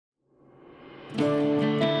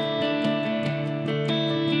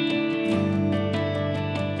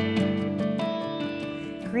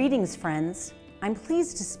Greetings, friends. I'm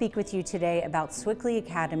pleased to speak with you today about Swickley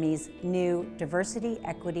Academy's new Diversity,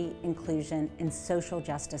 Equity, Inclusion, and Social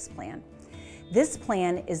Justice Plan. This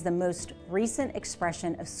plan is the most recent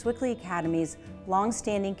expression of Swickley Academy's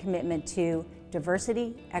longstanding commitment to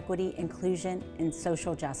diversity, equity, inclusion, and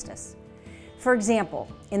social justice. For example,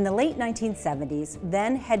 in the late 1970s,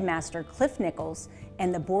 then headmaster Cliff Nichols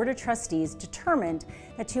and the Board of Trustees determined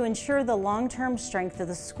that to ensure the long-term strength of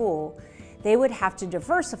the school, they would have to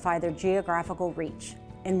diversify their geographical reach,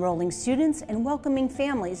 enrolling students and welcoming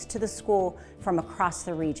families to the school from across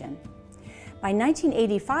the region. By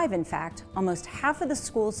 1985, in fact, almost half of the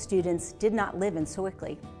school's students did not live in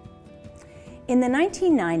Swickley. In the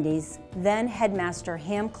 1990s, then headmaster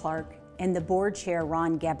Ham Clark and the board chair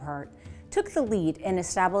Ron Gebhardt took the lead in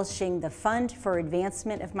establishing the Fund for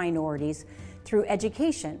Advancement of Minorities through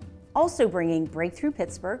Education, also bringing Breakthrough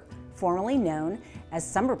Pittsburgh, formerly known as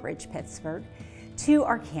Summerbridge Pittsburgh, to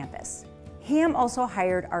our campus. Ham also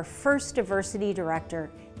hired our first diversity director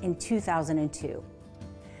in 2002.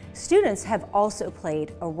 Students have also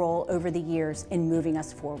played a role over the years in moving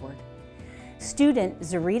us forward. Student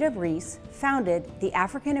Zarita Reese founded the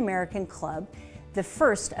African American Club, the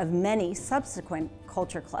first of many subsequent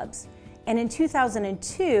culture clubs. And in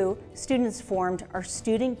 2002, students formed our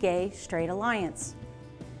Student Gay Straight Alliance.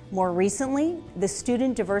 More recently, the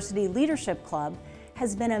Student Diversity Leadership Club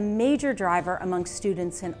has been a major driver among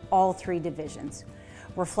students in all three divisions,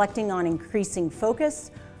 reflecting on increasing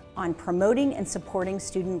focus on promoting and supporting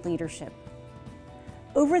student leadership.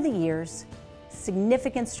 Over the years,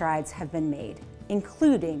 significant strides have been made,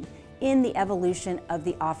 including in the evolution of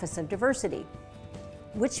the Office of Diversity,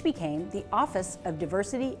 which became the Office of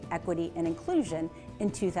Diversity, Equity, and Inclusion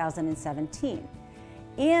in 2017,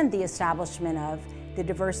 and the establishment of the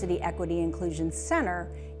Diversity, Equity, Inclusion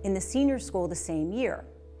Center in the senior school the same year.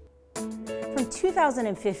 From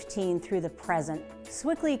 2015 through the present,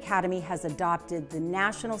 Swickley Academy has adopted the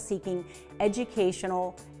National Seeking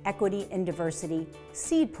Educational Equity and Diversity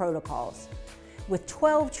SEED protocols, with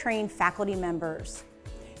 12 trained faculty members.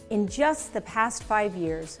 In just the past 5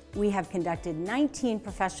 years, we have conducted 19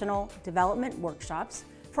 professional development workshops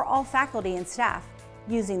for all faculty and staff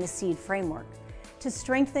using the SEED framework to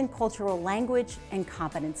strengthen cultural language and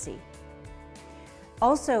competency.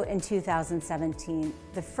 Also in 2017,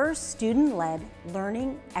 the first student-led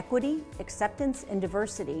Learning, Equity, Acceptance, and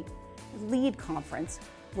Diversity LEAD conference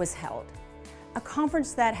was held, a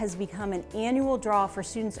conference that has become an annual draw for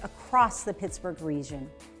students across the Pittsburgh region.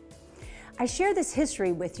 I share this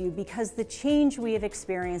history with you because the change we have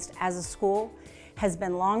experienced as a school has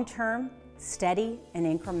been long-term, steady, and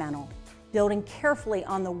incremental, building carefully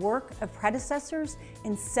on the work of predecessors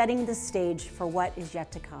and setting the stage for what is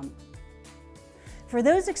yet to come. For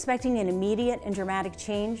those expecting an immediate and dramatic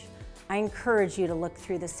change, I encourage you to look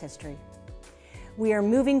through this history. We are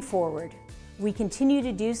moving forward. We continue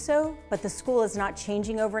to do so, but the school is not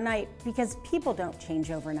changing overnight because people don't change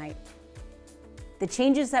overnight. The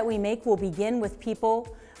changes that we make will begin with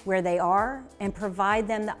people where they are and provide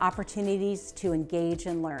them the opportunities to engage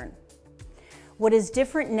and learn. What is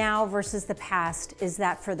different now versus the past is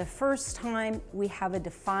that for the first time, we have a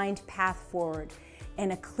defined path forward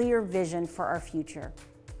and a clear vision for our future.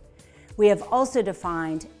 We have also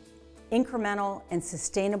defined incremental and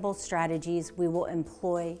sustainable strategies we will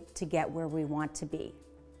employ to get where we want to be.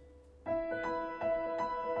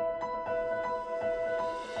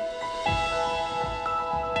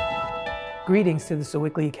 Greetings to the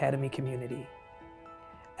Swickley Academy community.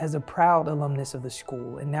 As a proud alumnus of the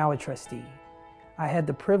school and now a trustee, I had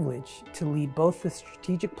the privilege to lead both the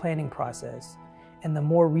strategic planning process and the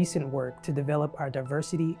more recent work to develop our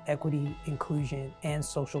Diversity, Equity, Inclusion, and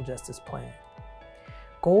Social Justice Plan.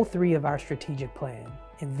 Goal 3 of our strategic plan,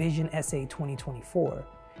 Envision SA 2024,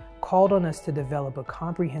 called on us to develop a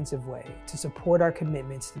comprehensive way to support our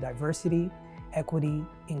commitments to diversity, equity,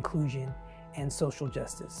 inclusion, and social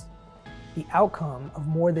justice. The outcome of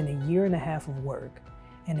more than a year and a half of work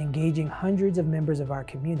and engaging hundreds of members of our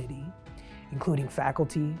community, including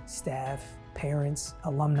faculty, staff, parents,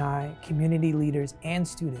 alumni, community leaders, and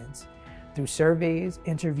students, through surveys,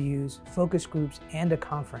 interviews, focus groups, and a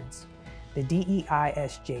conference, the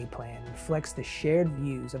DEISJ plan reflects the shared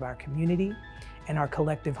views of our community and our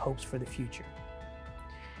collective hopes for the future.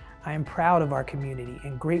 I am proud of our community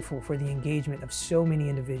and grateful for the engagement of so many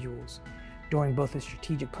individuals during both the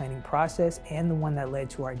strategic planning process and the one that led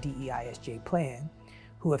to our DEISJ plan,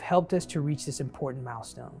 who have helped us to reach this important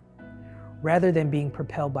milestone. Rather than being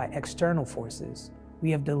propelled by external forces, we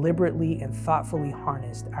have deliberately and thoughtfully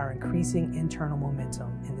harnessed our increasing internal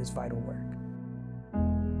momentum in this vital work.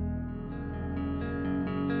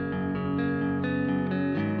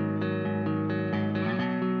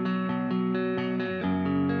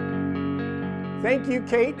 Thank you,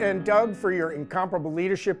 Kate and Doug, for your incomparable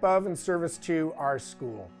leadership of and service to our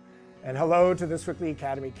school. And hello to the Swickley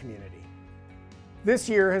Academy community. This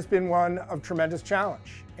year has been one of tremendous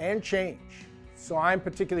challenge and change. So I'm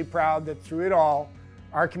particularly proud that through it all,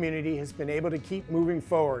 our community has been able to keep moving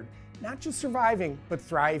forward, not just surviving, but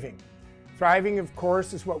thriving. Thriving, of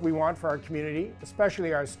course, is what we want for our community,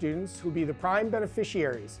 especially our students, who will be the prime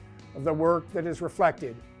beneficiaries of the work that is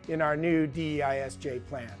reflected in our new DEISJ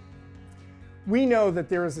plan. We know that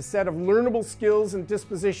there is a set of learnable skills and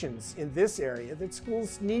dispositions in this area that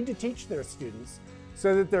schools need to teach their students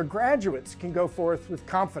so that their graduates can go forth with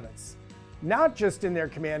confidence, not just in their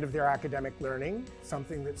command of their academic learning,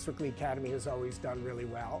 something that Swickley Academy has always done really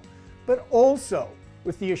well, but also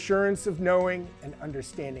with the assurance of knowing and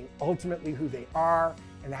understanding ultimately who they are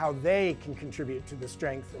and how they can contribute to the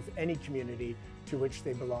strength of any community to which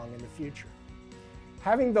they belong in the future.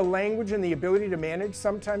 Having the language and the ability to manage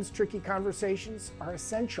sometimes tricky conversations are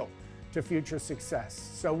essential to future success.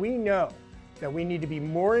 So we know that we need to be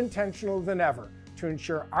more intentional than ever to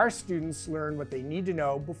ensure our students learn what they need to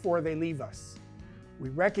know before they leave us. We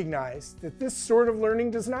recognize that this sort of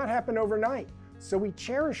learning does not happen overnight, so we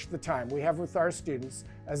cherish the time we have with our students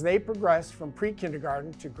as they progress from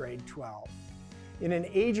pre-kindergarten to grade 12. In an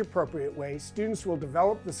age-appropriate way, students will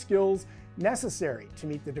develop the skills necessary to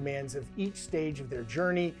meet the demands of each stage of their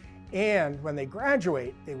journey, and when they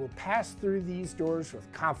graduate, they will pass through these doors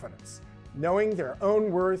with confidence, knowing their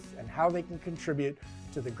own worth and how they can contribute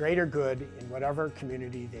to the greater good in whatever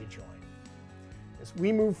community they join. As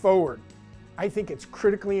we move forward, I think it's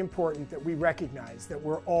critically important that we recognize that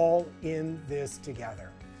we're all in this together,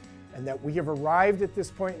 and that we have arrived at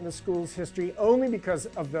this point in the school's history only because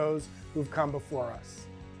of those who've come before us.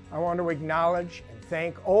 I want to acknowledge and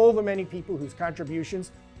thank all the many people whose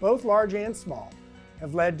contributions, both large and small,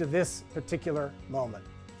 have led to this particular moment.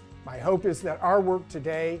 My hope is that our work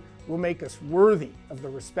today will make us worthy of the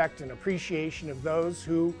respect and appreciation of those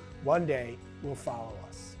who one day will follow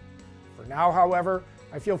us. For now, however,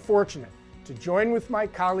 I feel fortunate to join with my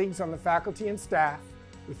colleagues on the faculty and staff,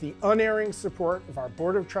 with the unerring support of our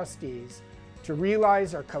Board of Trustees, to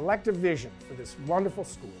realize our collective vision for this wonderful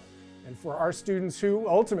school and for our students who,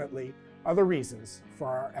 ultimately, are the reasons for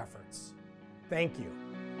our efforts. Thank you.